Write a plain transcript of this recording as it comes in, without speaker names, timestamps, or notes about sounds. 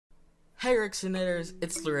Hey Rexinators,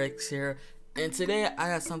 it's lujerex here, and today I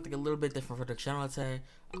got something a little bit different for the channel today.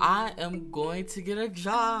 I am going to get a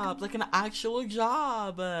job, like an actual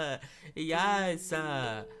job. Yes,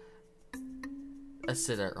 I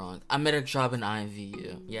said that wrong. I made a job in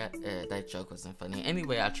IMVU. Yeah, that joke wasn't funny.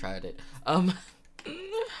 Anyway, I tried it. I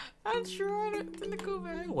tried it. Didn't go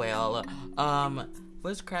very well.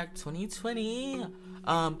 Let's crack 2020.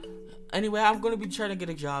 Anyway, I'm gonna be trying to get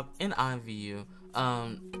a job in IMVU.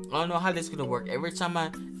 I don't know how this is gonna work. Every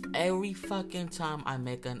fucking time I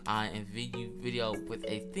make an IMVU video with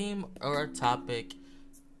a theme or a topic,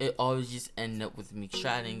 it always just ends up with me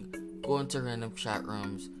chatting, going to random chat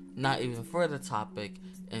rooms, not even for the topic,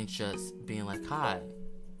 and just being like, hi,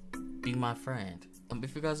 be my friend.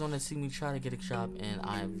 If you guys want to see me try to get a job in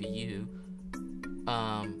IMVU,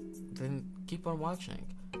 then keep on watching.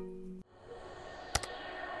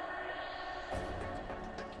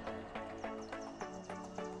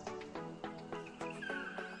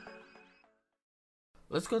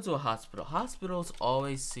 Let's go to a hospital. Hospitals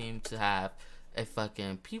always seem to have a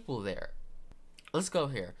fucking people there. Let's go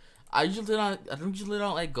here. I usually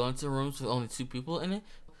don't like going to rooms with only 2 people in it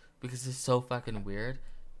because it's so fucking weird.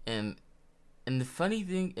 And the funny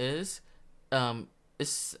thing is, I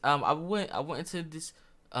went into this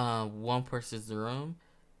one person's room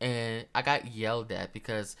and I got yelled at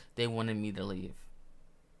because they wanted me to leave.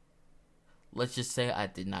 Let's just say I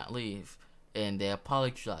did not leave. And they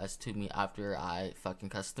apologized to me after I fucking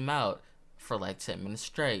cussed them out for like 10 minutes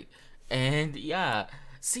straight. And yeah,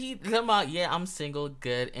 see them out. Yeah, I'm single,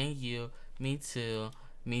 good, and you, me too.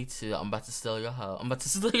 I'm about to steal your hoe. I'm about to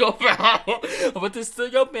steal your man. I'm about to steal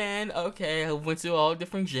your man. Okay, I went to all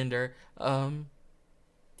different gender. Hi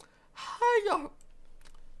yo,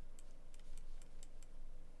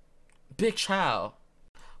 big child.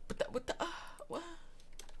 What?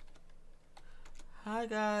 Hi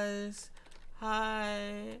guys.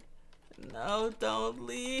 Hi. No, don't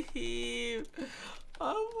leave.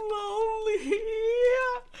 I'm lonely.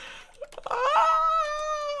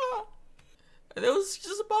 Ah! It was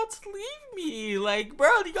just about to leave me. Like,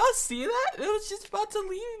 bro, do y'all see that? It was just about to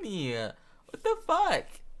leave me. What the fuck?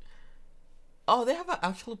 Oh, they have an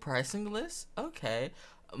actual pricing list? Okay.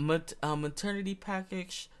 Maternity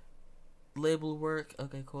package, label work.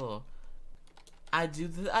 Okay, cool. I do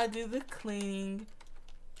the cleaning.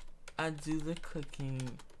 I do the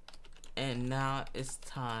cooking, and now it's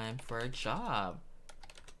time for a job.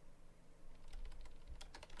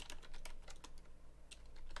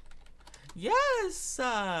 Yes,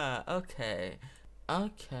 okay. Oh,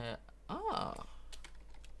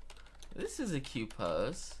 this is a cute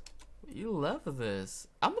pose. You love this.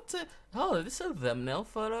 Oh, this is a thumbnail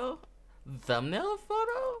photo? Thumbnail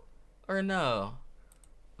photo? Or no?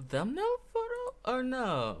 Thumbnail photo? Or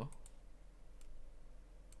no?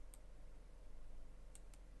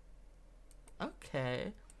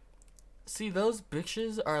 Okay. See, those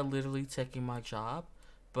bitches are literally taking my job,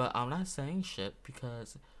 but I'm not saying shit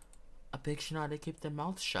because a bitch should know how to keep their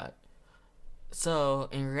mouth shut. So,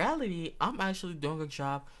 in reality, I'm actually doing a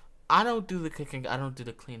job. I don't do the cooking, I don't do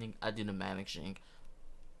the cleaning, I do the managing.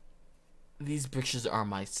 These bitches are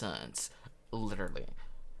my sons. Literally.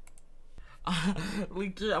 I'm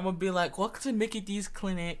gonna be like, welcome to Mickey D's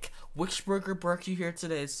clinic. Which burger broke you here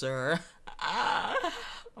today, sir?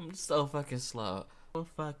 I'm so fucking slow. So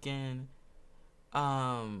fucking,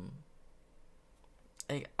 I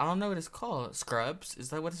don't know what it's called. Scrubs? Is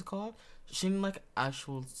that what it's called? She need like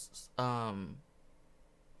actual,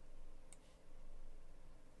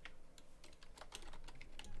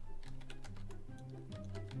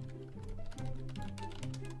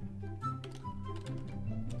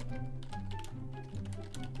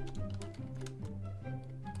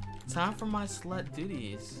 time for my slut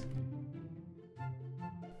duties.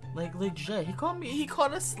 Like legit, he called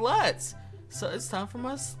us sluts. So it's time for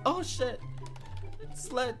my, oh shit.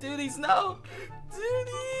 Slut duties, no.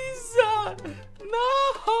 Duties, no.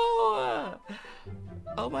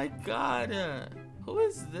 Oh my god. Who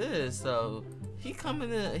is this though? He come in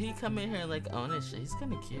here and like own this shit. He's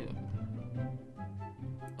kinda cute.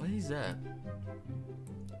 What is that?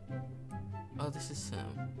 Oh, this is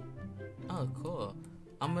him. Oh, cool.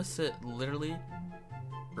 I'm gonna sit literally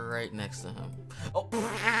right next to him. Oh.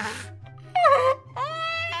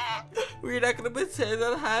 We're not gonna pretend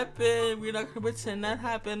that happened. We're not gonna pretend that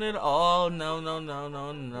happened at all.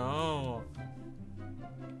 No.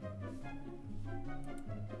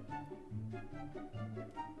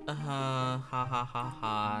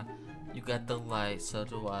 Ha. You got the light, so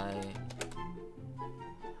do I.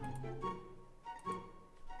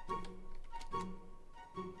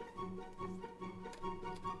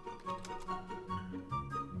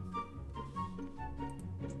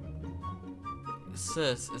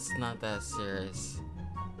 Sis, it's not that serious.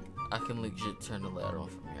 I can legit turn the light on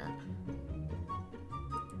from here.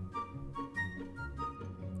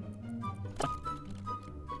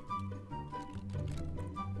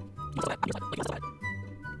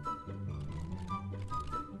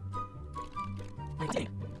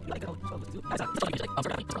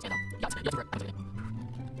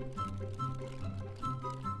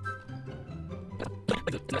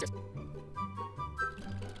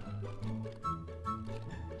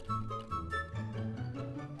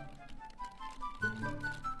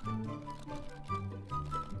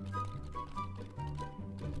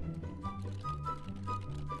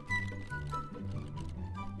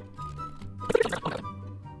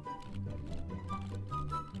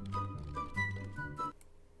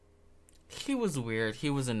 He was weird. He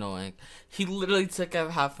was annoying. He literally took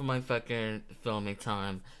up half of my fucking filming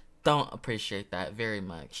time. Don't appreciate that very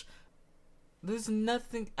much. There's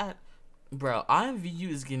nothing at... Bro, IMVU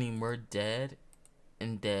is getting more dead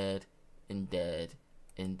and dead and dead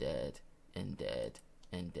and dead and dead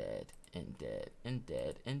and dead and dead and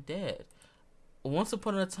dead and dead. Once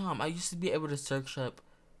upon a time, I used to be able to search up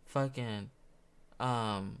fucking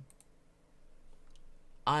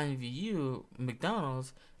IMVU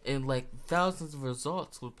McDonald's, and like thousands of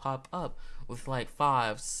results would pop up with like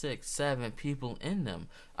 5, 6, 7 people in them.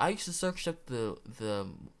 I used to search up the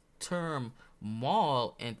term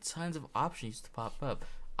mall, and tons of options used to pop up.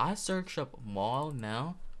 I search up mall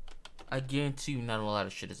now, I guarantee you not a lot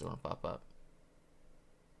of shit is gonna pop up.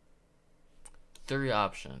 3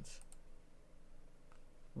 options.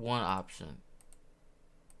 1 option.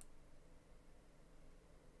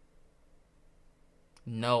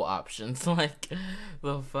 No options. Like,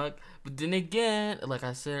 the fuck. But then again, like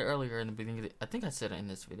I said earlier in the beginning, I think I said it in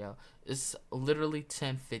this video, it's literally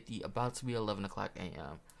 10:50, about to be 11 o'clock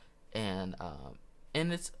a.m. And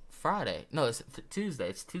it's Friday. No, it's Tuesday.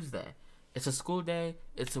 It's Tuesday. It's a school day.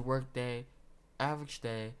 It's a work day. Average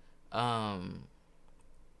day.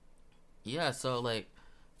 Yeah, so like,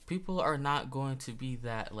 people are not going to be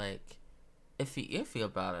that like iffy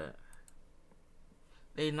about it.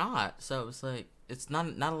 They not. So it's like, it's not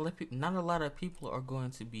a lot of people are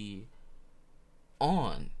going to be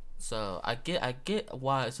on. So I get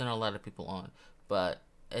why it's not a lot of people on, but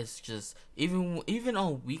it's just even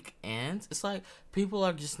on weekends, it's like people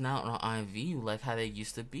are just not on IMVU like how they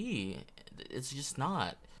used to be. It's just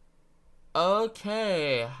not.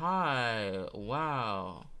 Okay, hi,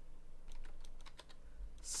 wow,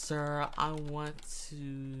 sir, I want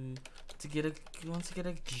to get a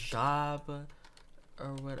job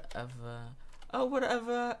or whatever. Oh,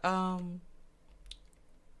 whatever.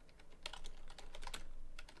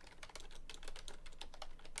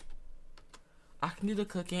 I can do the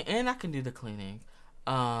cooking and I can do the cleaning.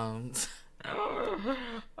 I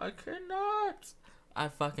cannot. I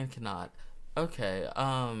fucking cannot. Okay.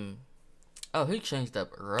 Oh, he changed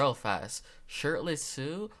up real fast. Shirtless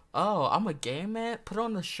too? Oh, I'm a gay man? Put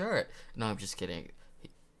on the shirt. No, I'm just kidding.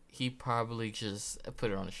 He probably just put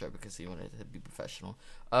it on the shirt because he wanted to be professional.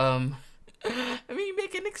 I mean,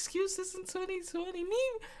 making excuses in 2020.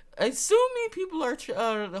 Assuming people are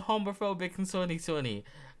homophobic in 2020.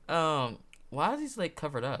 Why is these like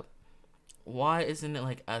covered up? Why isn't it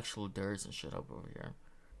like actual dirt and shit up over here?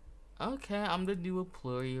 Okay, I'm the new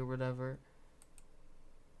employee or whatever.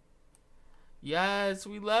 Yes,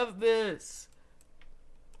 we love this.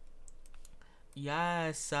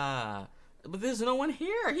 Yes, but there's no one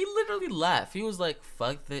here. He literally left. He was like,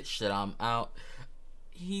 fuck this shit, I'm out.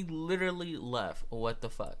 He literally left. What the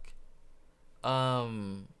fuck?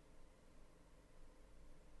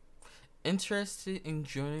 Interested in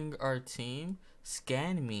joining our team?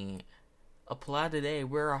 Scan me. Apply today.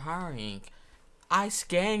 We're hiring. I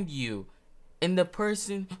scanned you, and the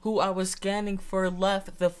person who I was scanning for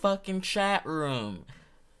left the fucking chat room.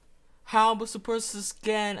 How am I supposed to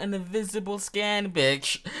scan an invisible scan,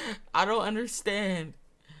 bitch? I don't understand.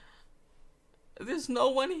 There's no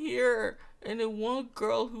one here, and the one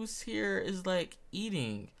girl who's here is like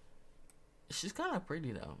eating. She's kind of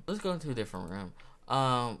pretty though. Let's go into a different room.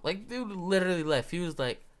 Like, dude literally left. He was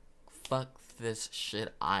like, fuck this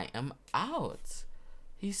shit, I am out.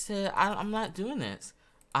 He said, I'm not doing this.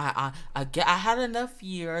 I had enough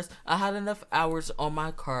years, I had enough hours on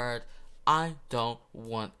my card. I don't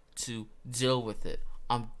want to deal with it.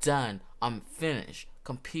 I'm done. I'm finished.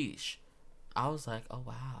 Capiche? I was like, oh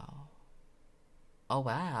wow. Oh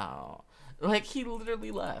wow. Like, he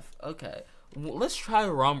literally left. Okay, let's try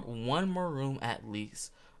one more room at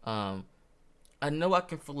least. I know I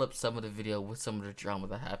can fill up some of the video with some of the drama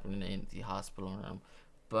that happened in the hospital room,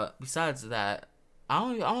 but besides that, I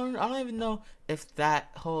don't even know if that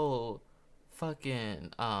whole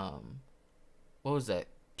fucking what was that?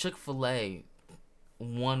 Chick-fil-A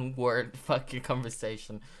one word fucking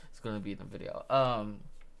conversation is gonna be in the video.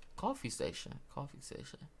 Coffee station.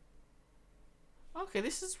 Okay,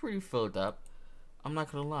 this is pretty filled up. I'm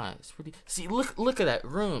not gonna lie, it's pretty. See, look at that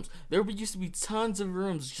rooms. There used to be tons of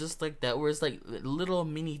rooms just like that, where it's like little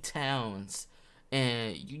mini towns,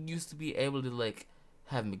 and you used to be able to like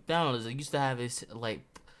have McDonald's. It used to have this like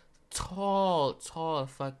tall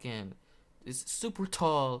fucking, this super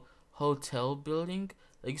tall hotel building.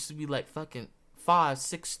 It used to be like fucking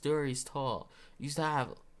 5-6 stories tall. It used to have,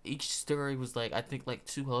 each story was like, I think like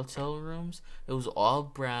 2 hotel rooms. It was all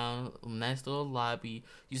brown, nice little lobby.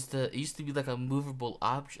 It used to be like a movable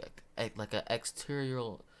object, like an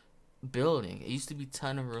exterior building. It used to be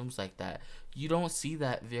ton of rooms like that. You don't see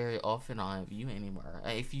that very often on IMVU anymore.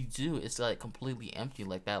 If you do, it's like completely empty,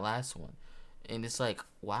 like that last one. And it's like,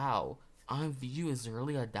 wow, IMVU is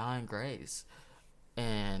really a dying grace.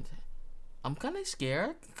 And I'm kind of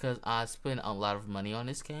scared because I spent a lot of money on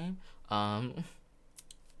this game.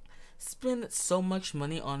 Spend so much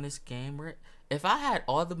money on this game, right? If I had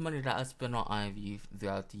all the money that I spent on IMVU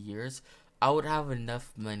throughout the years, I would have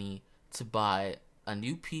enough money to buy a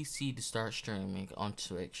new PC to start streaming on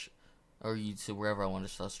Twitch or YouTube, wherever I want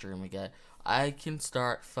to start streaming at. I can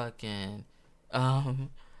start fucking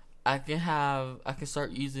I can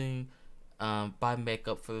start using buy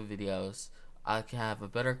makeup for the videos. I can have a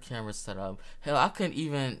better camera setup. Hell, I can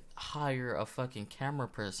even hire a fucking camera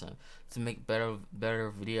person to make better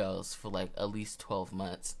videos for like at least 12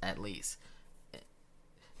 months at least.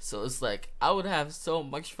 So it's like I would have so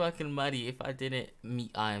much fucking money if I didn't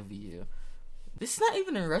meet IMVU. This is not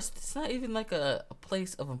even a rest. It's not even like a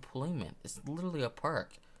place of employment. It's literally a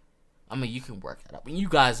park. I mean, you can work it up. You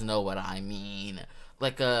guys know what I mean.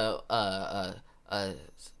 Like a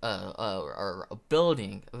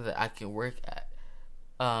building that I can work at.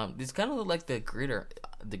 It's kind of like the greeter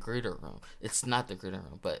room. It's not the greeter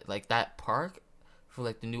room, but like that park for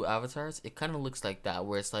like the new avatars, it kind of looks like that,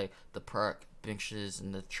 where it's like the park benches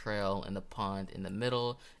and the trail and the pond in the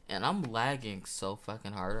middle. And I'm lagging so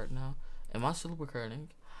fucking hard right now. Am I still recording?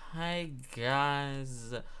 Hi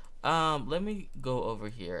guys. Let me go over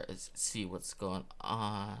here and see what's going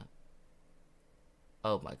on.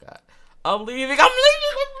 Oh my god. I'm leaving. Go.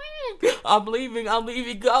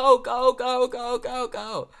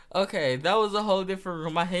 Okay, that was a whole different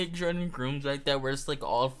room. I hate joining rooms like that where it's like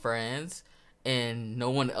all friends and no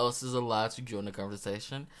one else is allowed to join the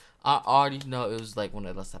conversation. I already know it was like one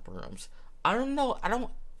of those separate rooms. I don't know.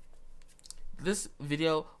 This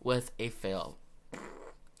video was a fail.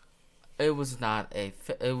 It was not a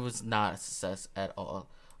success at all.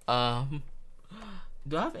 Do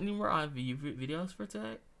I have any more IMVU videos for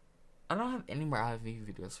today? I don't have any more IMVU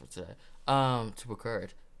videos for today. To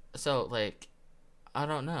record. So like, I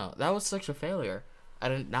don't know. That was such a failure. I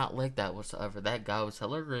did not like that whatsoever. That guy was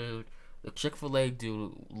hella rude. The Chick-fil-A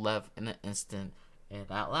dude left in an instant. And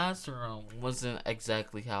that last room wasn't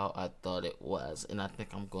exactly how I thought it was. And I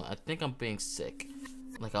think I'm being sick.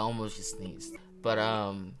 Like I almost just sneezed. But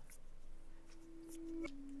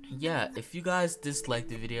yeah, if you guys dislike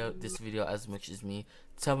this video as much as me,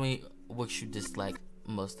 tell me what you dislike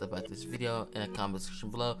most about this video in the comment section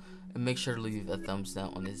below, and make sure to leave a thumbs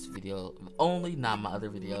down on this video only, not my other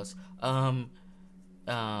videos.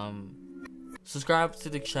 Subscribe to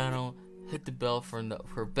the channel, hit the bell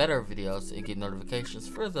for better videos and get notifications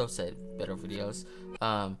for those said better videos.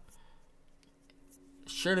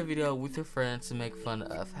 Share the video with your friends to make fun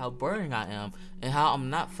of how boring I am and how I'm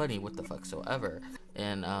not funny what the fuck so ever.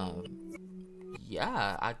 And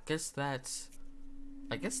yeah, I guess that's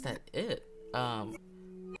it.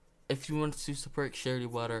 If you want to support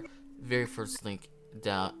CharityWater, very first link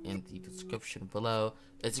down in the description below.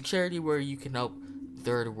 It's a charity where you can help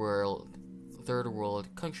third world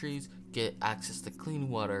countries get access to clean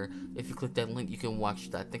water. If you click that link, you can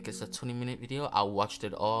watch that. I think it's a 20-minute video. I watched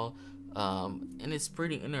it all, and it's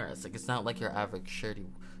pretty interesting. It's not like your average charity.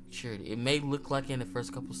 It may look like in the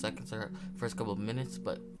first couple seconds or first couple minutes,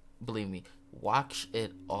 but believe me, watch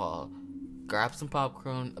it all. Grab some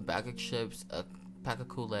popcorn, a bag of chips, a pack of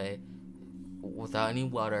Kool-Aid, without any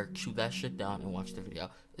water, chew that shit down and watch the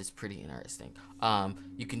video. It's pretty interesting.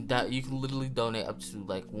 You can literally donate up to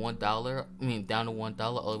like $1. I mean, down to $1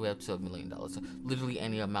 all the way up to $1 million. So literally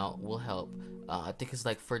any amount will help. I think it's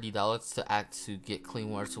like $30 to get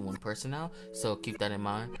clean water to one person now. So keep that in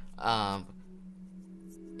mind.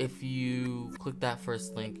 If you click that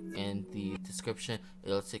first link in the description,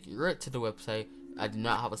 it'll take you right to the website. I do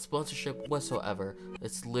not have a sponsorship whatsoever.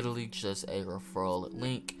 It's literally just a referral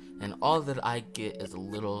link, and all that I get is a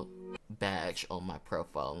little badge on my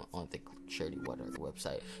profile on the CharityWater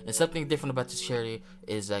website. And something different about this charity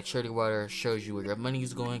is that CharityWater shows you where your money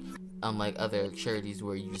is going, unlike other charities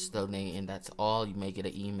where you just donate and that's all. You may get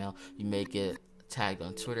an email, you may get tagged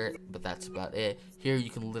on Twitter, but that's about it. Here you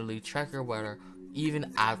can literally track your water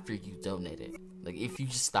even after you donate it. Like if you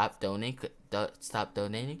just stop donating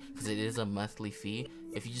because it is a monthly fee.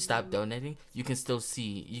 If you just stop donating, you can still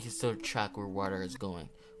track where water is going,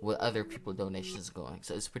 what other people donations are going.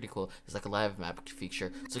 So it's pretty cool. It's like a live map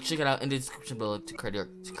feature. So check it out in the description below to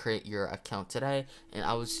create your account today. And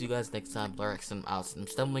I will see you guys next time. Lujerex, I'm out. I'm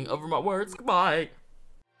stumbling over my words. Goodbye.